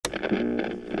The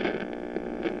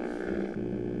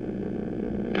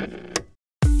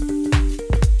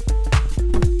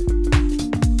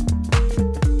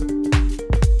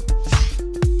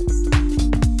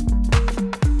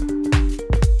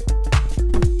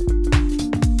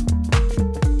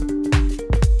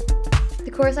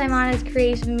course I'm on is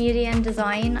Creative Media and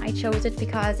Design. I chose it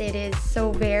because it is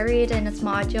so varied in its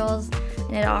modules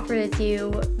and it offers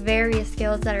you various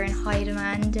skills that are in high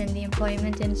demand in the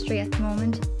employment industry at the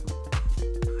moment.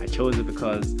 I chose it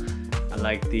because I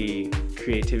like the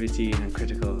creativity and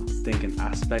critical thinking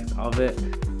aspect of it.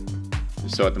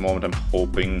 So at the moment I'm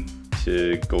hoping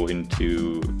to go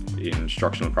into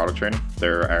instructional product training.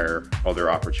 There are other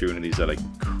opportunities that I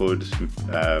could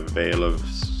avail of.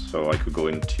 So I could go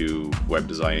into web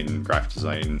design, graphic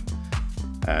design,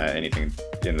 anything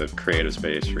in the creative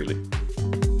space really.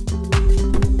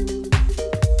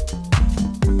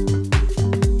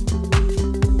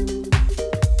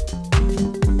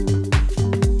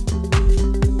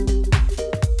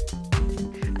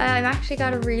 I've actually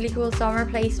got a really cool summer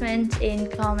placement in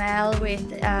Clonmel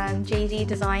with JD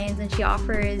Designs, and she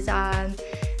offers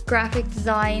graphic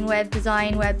design, web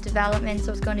development,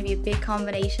 so it's going to be a big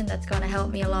combination that's going to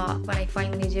help me a lot when I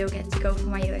finally do get to go for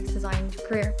my UX design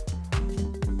career.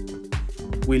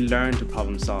 We learn to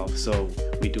problem solve, so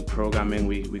we do programming,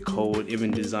 we code,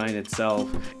 even design itself.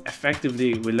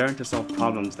 Effectively, we learn to solve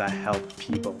problems that help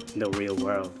people in the real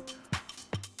world.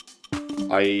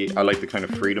 I like the kind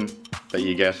of freedom that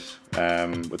you get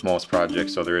with most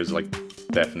projects, so there is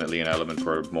definitely an element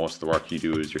where most of the work you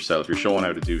do is yourself. You're shown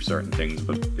how to do certain things,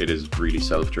 but it is really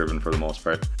self-driven for the most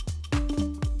part.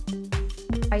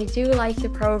 I do like the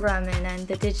programming and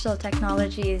the digital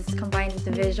technologies combined with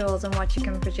the visuals and what you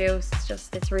can produce.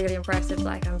 It's really impressive.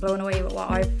 I'm blown away with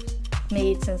what I've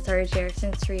made since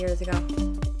 3 years ago.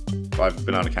 I've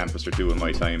been on a campus or two in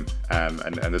my time,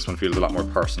 and this one feels a lot more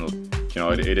personal. You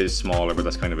know, it is smaller, but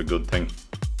that's kind of a good thing.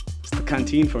 It's the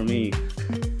canteen for me.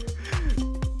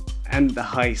 And the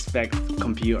high-spec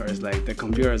computers, the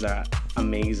computers are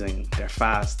amazing. They're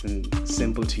fast and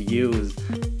simple to use.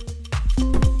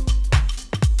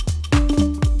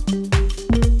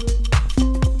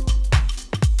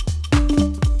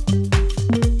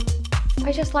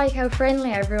 I just like how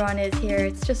friendly everyone is here.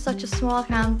 It's just such a small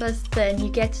campus, and you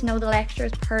get to know the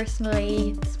lecturers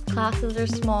personally. Classes are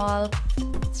small.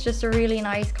 It's just a really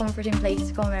nice, comforting place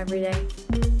to come every day.